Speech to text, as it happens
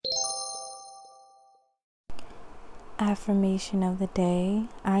Affirmation of the day: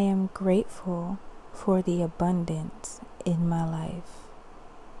 I am grateful for the abundance in my life.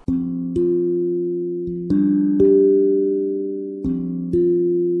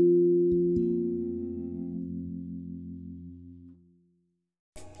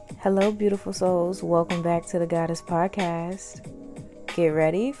 Hello, beautiful souls. Welcome back to the Goddess Podcast. Get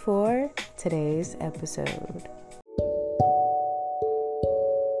ready for today's episode.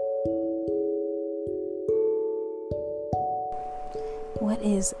 What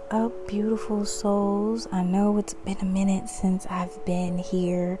is up, beautiful souls? I know it's been a minute since I've been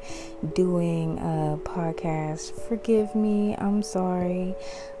here doing a podcast. Forgive me, I'm sorry.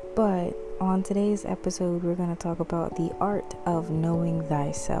 But on today's episode, we're going to talk about the art of knowing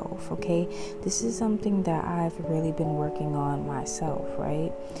thyself, okay? This is something that I've really been working on myself,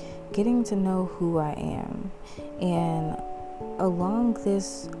 right? Getting to know who I am. And along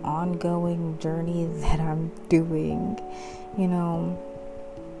this ongoing journey that I'm doing,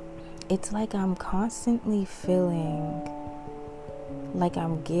 it's like I'm constantly feeling like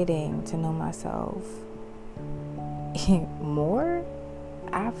I'm getting to know myself more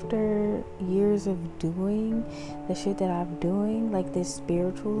after years of doing the shit that I'm doing. Like this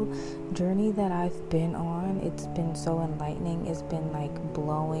spiritual journey that I've been on, it's been so enlightening. It's been like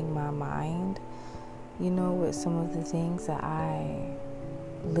blowing my mind, with some of the things that I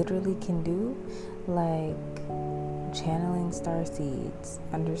literally can do, like channeling star seeds,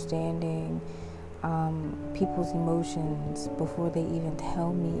 understanding people's emotions before they even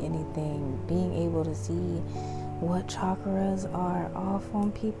tell me anything, being able to see what chakras are off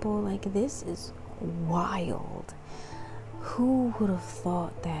on people. Like, this is wild. Who would have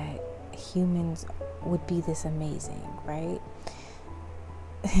thought that humans would be this amazing, right?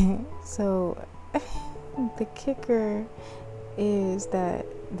 So the kicker is that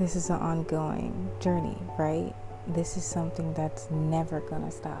this is an ongoing journey, right? This is something that's never gonna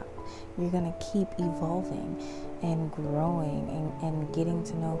stop. You're gonna keep evolving and growing and getting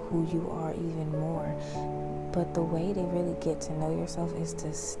to know who you are even more. But the way to really get to know yourself is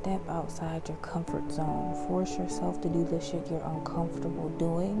to step outside your comfort zone. Force yourself to do the shit you're uncomfortable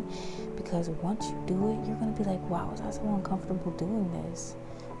doing, because once you do it, you're gonna be like, why was I so uncomfortable doing this?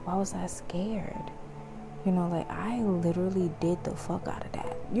 Why was I scared? Like, I literally did the fuck out of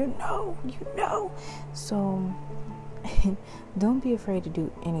that. So don't be afraid to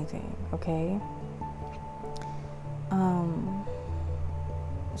do anything, okay?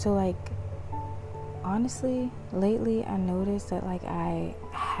 So like, honestly, lately I noticed that like I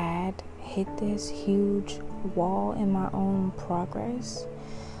had hit this huge wall in my own progress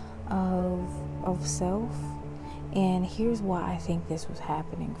of self. And here's why I think this was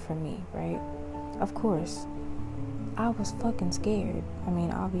happening for me, right? Of course, I was fucking scared. I mean,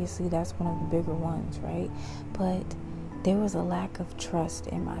 obviously that's one of the bigger ones, right? But there was a lack of trust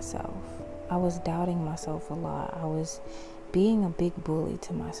in myself. I was doubting myself a lot. I was being a big bully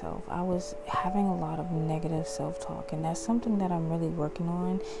to myself. I was having a lot of negative self-talk, and that's something that I'm really working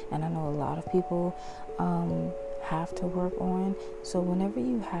on, and I know a lot of people have to work on. So whenever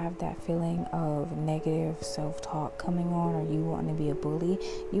you have that feeling of negative self-talk coming on, or you want to be a bully,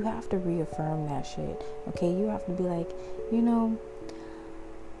 you have to reaffirm that shit, okay? You have to be like,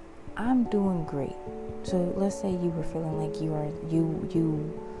 I'm doing great. So let's say you were feeling like you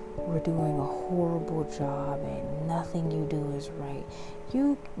were doing a horrible job and nothing you do is right.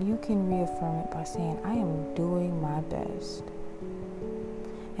 You can reaffirm it by saying, I am doing my best.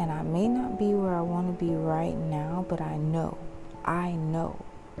 And I may not be where I want to be right now, but I know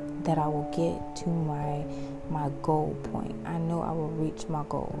that I will get to my goal point. I know I will reach my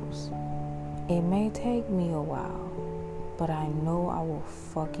goals. It may take me a while, but I know I will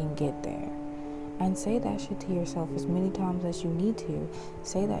fucking get there. And say that shit to yourself as many times as you need to.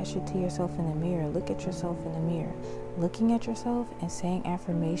 Say that shit to yourself in the mirror. Look at yourself in the mirror. Looking at yourself and saying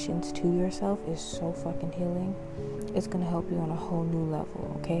affirmations to yourself is so fucking healing. It's going to help you on a whole new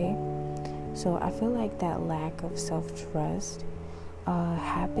level, okay? So I feel like that lack of self-trust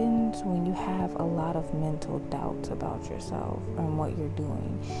happens when you have a lot of mental doubts about yourself and what you're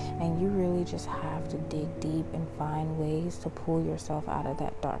doing. And you really just have to dig deep and find ways to pull yourself out of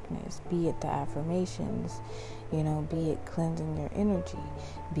that darkness. Be it the affirmations, be it cleansing your energy,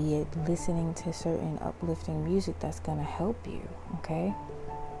 be it listening to certain uplifting music that's going to help you, okay?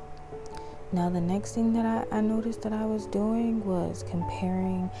 Now, the next thing that I noticed that I was doing was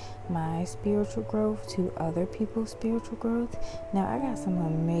comparing my spiritual growth to other people's spiritual growth. Now, I got some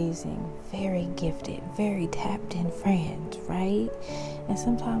amazing, very gifted, very tapped in friends, right? And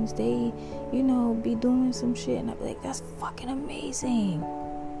sometimes they, be doing some shit and I be like, that's fucking amazing.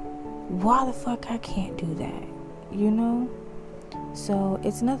 Why the fuck I can't do that? you know? So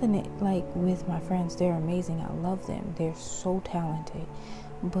it's nothing like with my friends, they're amazing. I love them. They're so talented.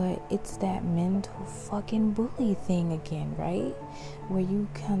 But it's that mental fucking bully thing again, right? Where you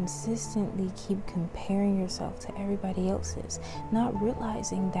consistently keep comparing yourself to everybody else's, not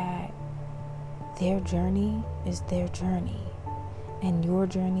realizing that their journey is their journey and your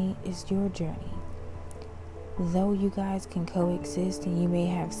journey is your journey. Though you guys can coexist and you may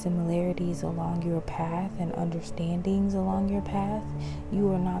have similarities along your path and understandings along your path,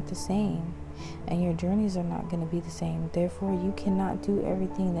 you are not the same. And your journeys are not going to be the same. Therefore, you cannot do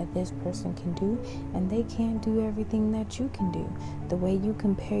everything that this person can do, and they can't do everything that you can do. The way you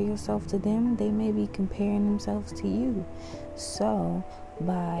compare yourself to them, they may be comparing themselves to you. So,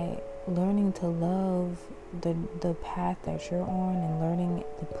 by learning to love the path that you're on and learning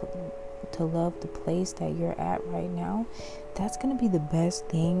to love the place that you're at right now, that's going to be the best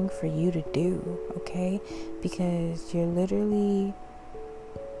thing for you to do, okay? Because you're literally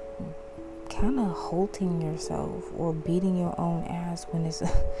kind of halting yourself or beating your own ass when it's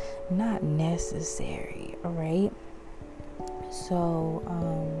not necessary, all right? So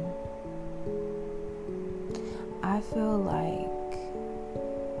I feel like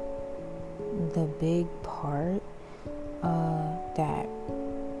the big part that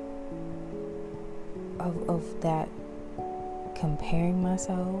of that comparing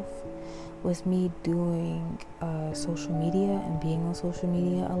myself was me doing social media and being on social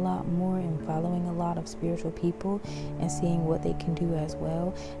media a lot more and following a lot of spiritual people and seeing what they can do as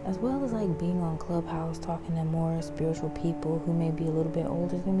well as like being on Clubhouse talking to more spiritual people who may be a little bit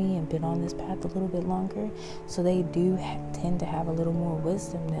older than me and been on this path a little bit longer, so they do tend to have a little more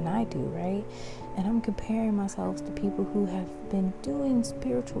wisdom than I do, right? And I'm comparing myself to people who have been doing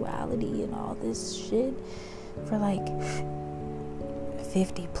spirituality and all this shit for like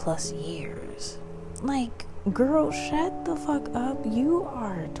 50 plus years. Like, girl, shut the fuck up. You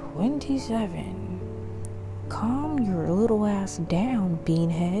are 27. Calm your little ass down,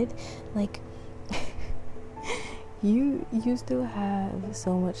 beanhead. Like, you still have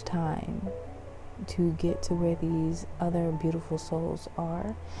so much time to get to where these other beautiful souls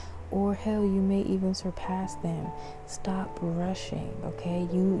are. Or hell, you may even surpass them. Stop rushing, okay?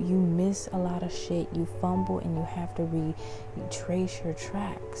 You miss a lot of shit. You fumble and you have to retrace your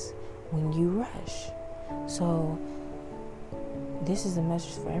tracks when you rush. So this is a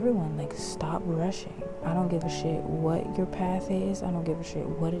message for everyone. Like, stop rushing. I don't give a shit what your path is. I don't give a shit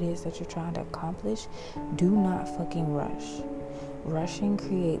what it is that you're trying to accomplish. Do not fucking rush. Rushing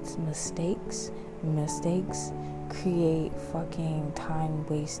creates mistakes. Mistakes create fucking time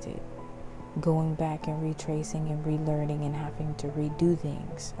wasted, going back and retracing and relearning and having to redo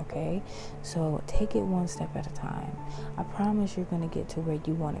things, okay? So take it one step at a time. I promise you're going to get to where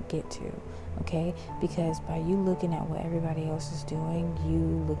you want to get to, okay? Because by you looking at what everybody else is doing,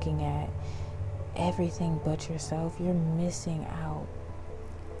 you looking at everything but yourself, you're missing out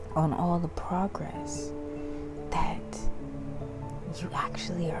on all the progress that you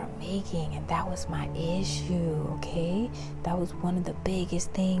actually are making. And that was my issue, okay? That was one of the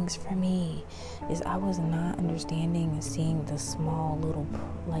biggest things for me, is I was not understanding and seeing the small little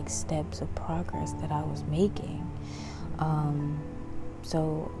like steps of progress that I was making.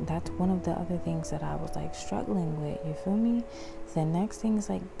 So that's one of the other things that I was like struggling with, you feel me? The next thing is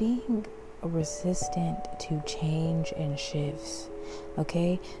like being resistant to change and shifts.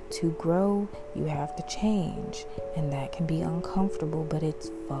 Okay, to grow, you have to change, and that can be uncomfortable, but it's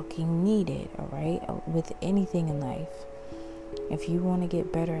fucking needed, all right? With anything in life, if you want to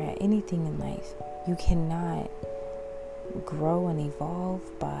get better at anything in life, you cannot grow and evolve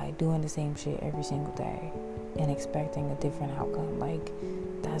by doing the same shit every single day and expecting a different outcome. Like,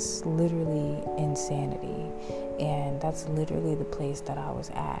 that's literally insanity. And that's literally the place that I was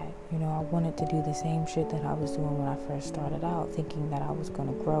at. You know, I wanted to do the same shit that I was doing when I first started out, thinking that I was going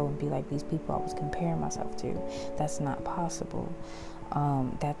to grow and be like these people I was comparing myself to. That's not possible.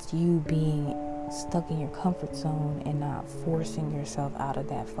 That's you being stuck in your comfort zone and not forcing yourself out of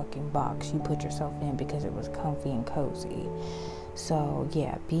that fucking box you put yourself in because it was comfy and cozy. So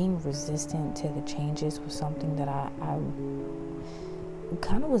yeah, being resistant to the changes was something that I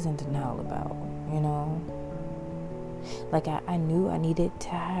kind of was in denial about, you know. Like, I knew I needed to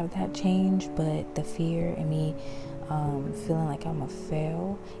have that change, but the fear and me feeling like I'm a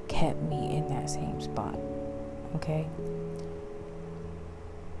fail kept me in that same spot, okay?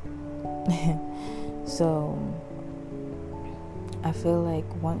 So I feel like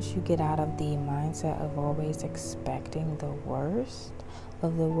once you get out of the mindset of always expecting the worst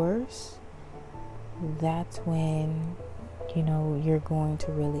of the worst, that's when, you know, you're going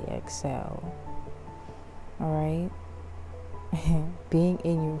to really excel. all right? Being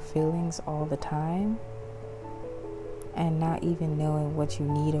in your feelings all the time and not even knowing what you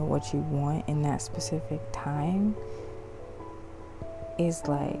need or what you want in that specific time is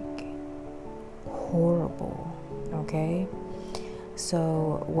like horrible, okay?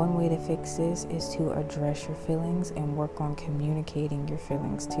 So one way to fix this is to address your feelings and work on communicating your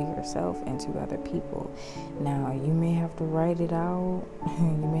feelings to yourself and to other people. Now, you may have to write it out,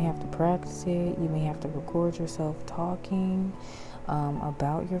 you may have to practice it, you may have to record yourself talking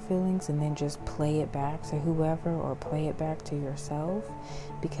about your feelings and then just play it back to whoever or play it back to yourself,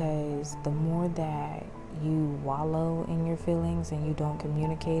 because the more that you wallow in your feelings and you don't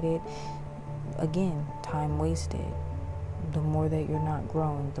communicate it, again, time wasted. The more that you're not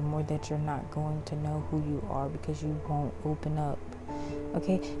growing, the more that you're not going to know who you are, because you won't open up.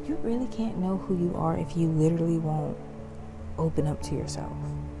 Okay, you really can't know who you are if you literally won't open up to yourself.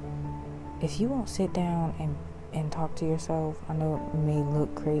 If you won't sit down and talk to yourself, I know it may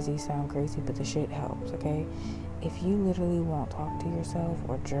look crazy, sound crazy, but the shit helps, okay? If you literally won't talk to yourself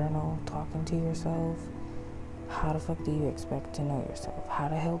or journal talking to yourself, how the fuck do you expect to know yourself? How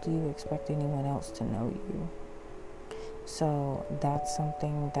the hell do you expect anyone else to know you? So that's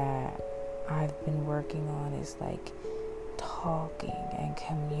something that I've been working on, is like talking and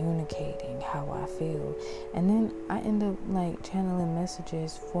communicating how I feel. And then I end up like channeling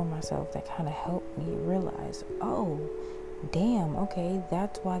messages for myself that kind of help me realize, oh, damn, okay,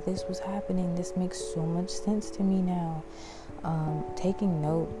 that's why this was happening. This makes so much sense to me now. Taking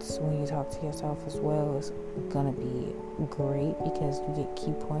notes when you talk to yourself as well is gonna be great, because you get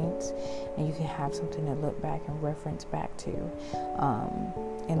key points and you can have something to look back and reference back to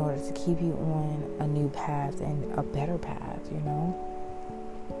in order to keep you on a new path and a better path, you know.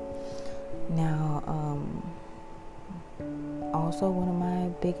 Now, also one of my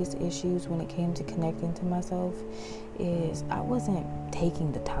biggest issues when it came to connecting to myself is I wasn't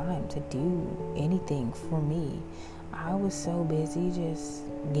taking the time to do anything for me. I was so busy just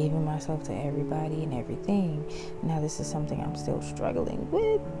giving myself to everybody and everything. Now, this is something I'm still struggling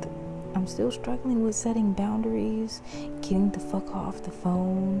with. I'm still struggling with setting boundaries, getting the fuck off the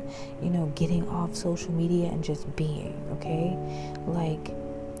phone, you know, getting off social media and just being, okay? Like,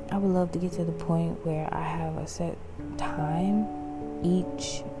 I would love to get to the point where I have a set time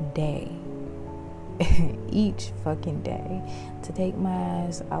each day. Each fucking day to take my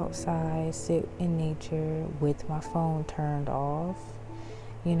ass outside, sit in nature with my phone turned off,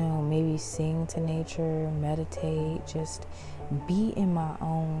 you know, maybe sing to nature, meditate, just be in my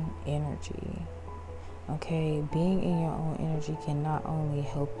own energy. Okay, being in your own energy can not only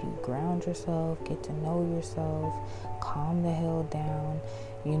help you ground yourself, get to know yourself, calm the hell down,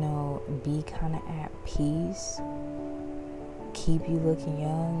 you know, be kind of at peace, keep you looking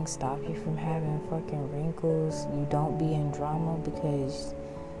young, stop you from having fucking wrinkles. You don't be in drama because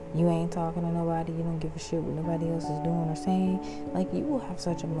you ain't talking to nobody, you don't give a shit what nobody else is doing or saying. Like, you will have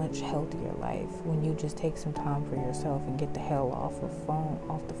such a much healthier life when you just take some time for yourself and get the hell off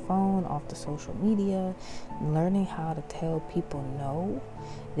the social media, learning how to tell people no,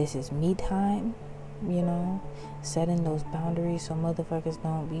 this is me time, you know, setting those boundaries so motherfuckers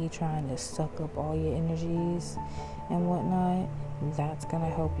don't be trying to suck up all your energies and whatnot. That's gonna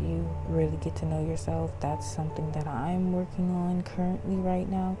help you really get to know yourself. That's something that I'm working on currently right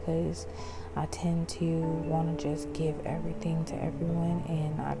now, because I tend to want to just give everything to everyone,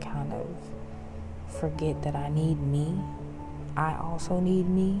 and I kind of forget that I need me. I also need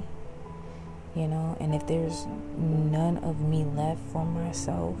me, you know, and if there's none of me left for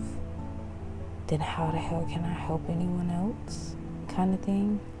myself, then how the hell can I help anyone else, kind of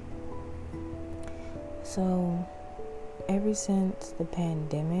thing. So ever since the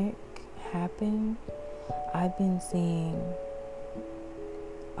pandemic happened, I've been seeing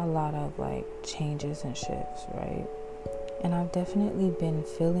a lot of like changes and shifts, right? And I've definitely been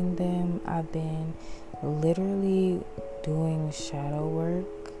feeling them. I've been literally doing shadow work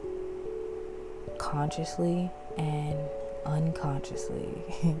consciously and unconsciously,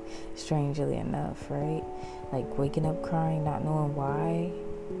 strangely enough, right? Like waking up crying, not knowing why.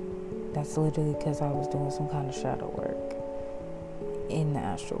 That's literally because I was doing some kind of shadow work in the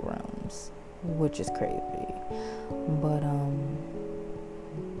astral realms, which is crazy.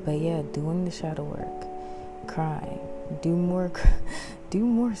 But yeah, doing the shadow work, crying, do more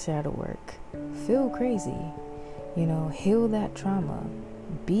shadow work, feel crazy, you know, heal that trauma,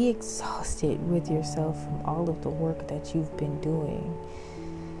 be exhausted with yourself from all of the work that you've been doing.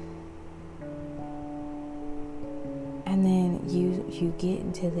 And then you get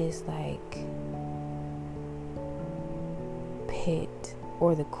into this like pit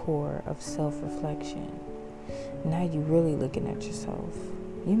or the core of self-reflection, Now you really looking at yourself.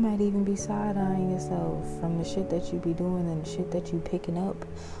 You might even be side-eyeing yourself from the shit that you be doing and the shit that you picking up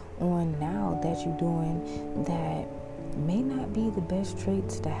on now that you doing that may not be the best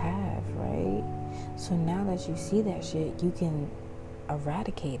traits to have, right? So now that you see that shit, you can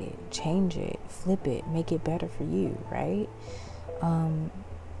eradicate it, change it, flip it, make it better for you, right?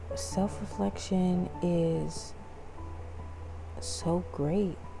 Self-reflection is so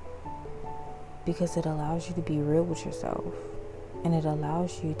great because it allows you to be real with yourself, and it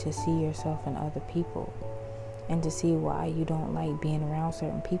allows you to see yourself in other people, and to see why you don't like being around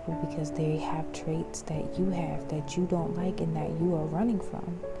certain people, because they have traits that you have that you don't like and that you are running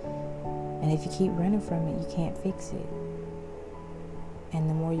from. And if you keep running from it, you can't fix it. And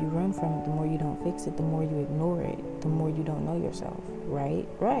the more you run from it, the more you don't fix it, the more you ignore it, the more you don't know yourself. Right.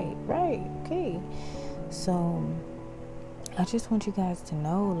 Okay. So I just want you guys to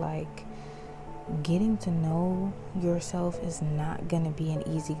know, like, getting to know yourself is not going to be an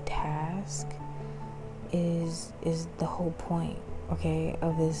easy task. Is the whole point, okay,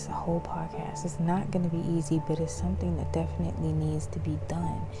 of this whole podcast. It's not going to be easy, but it's something that definitely needs to be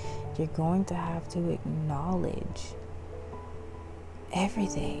done. You're going to have to acknowledge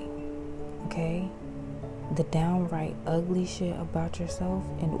everything, okay? The downright ugly shit about yourself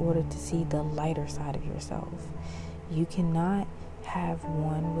in order to see the lighter side of yourself. You cannot have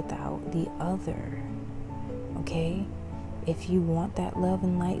one without the other, okay? If you want that love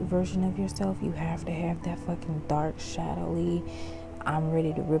and light version of yourself, you have to have that fucking dark, shadowy, I'm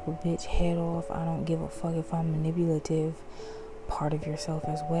ready to rip a bitch head off, I don't give a fuck if I'm manipulative part of yourself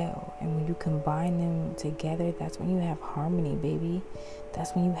as well. And when you combine them together, that's when you have harmony, baby.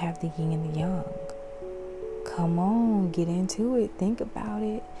 That's when you have the yin and the yang. Come on, get into it. Think about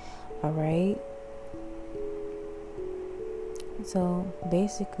it. All right? So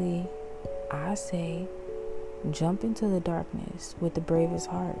basically, I say, jump into the darkness with the bravest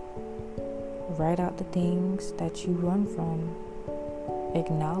heart. Write out the things that you run from.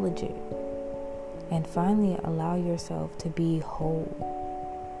 Acknowledge it. And finally, allow yourself to be whole.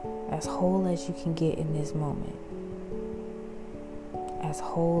 As whole as you can get in this moment. As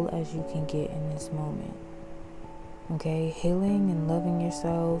whole as you can get in this moment. Okay? Healing and loving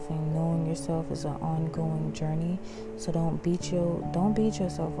yourself and knowing yourself is an ongoing journey. So don't beat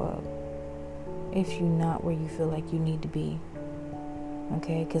yourself up if you're not where you feel like you need to be.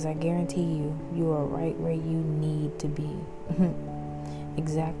 Okay? Because I guarantee you are right where you need to be.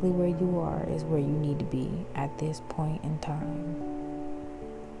 Exactly where you are is where you need to be at this point in time.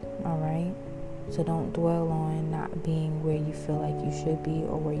 Alright? So don't dwell on not being where you feel like you should be,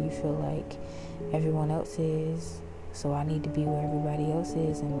 or where you feel like everyone else is, so I need to be where everybody else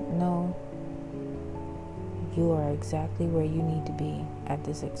is. And no, you are exactly where you need to be at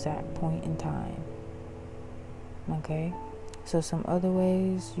this exact point in time. Okay? So some other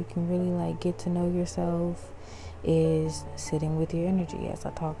ways you can really like get to know yourself is sitting with your energy, as I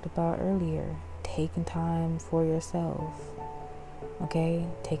talked about earlier. Taking time for yourself. Okay?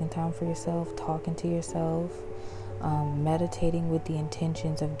 Taking time for yourself, talking to yourself, meditating with the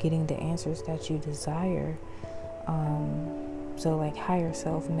intentions of getting the answers that you desire. So like higher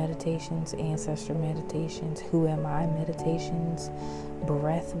self meditations, ancestor meditations, who am I meditations,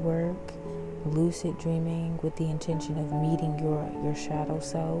 breath work, lucid dreaming with the intention of meeting your shadow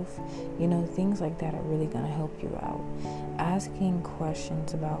self. You know, things like that are really going to help you out. Asking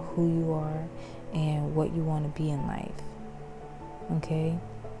questions about who you are and what you want to be in life. Okay?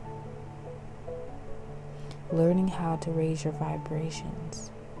 Learning how to raise your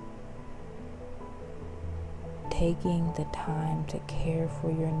vibrations. Taking the time to care for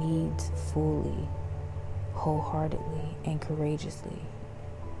your needs fully, wholeheartedly, and courageously.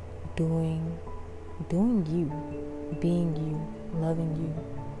 Doing you, being you, loving you.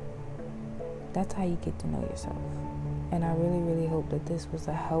 That's how you get to know yourself. And I really, really hope that this was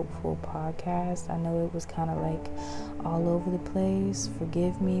a helpful podcast. I know it was kind of like all over the place.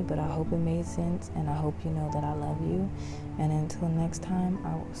 Forgive me, but I hope it made sense. And I hope you know that I love you. And until next time,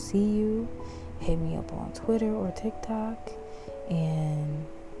 I will see you. Hit me up on Twitter or TikTok. And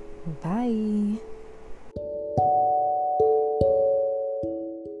bye.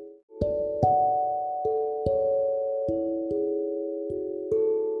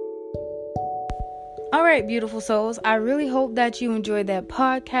 All right, beautiful souls. I really hope that you enjoyed that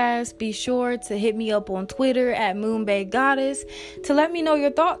podcast. Be sure to hit me up on Twitter at MoonbayGoddess to let me know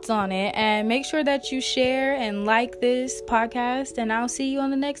your thoughts on it. And make sure that you share and like this podcast. And I'll see you on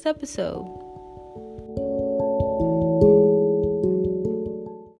the next episode.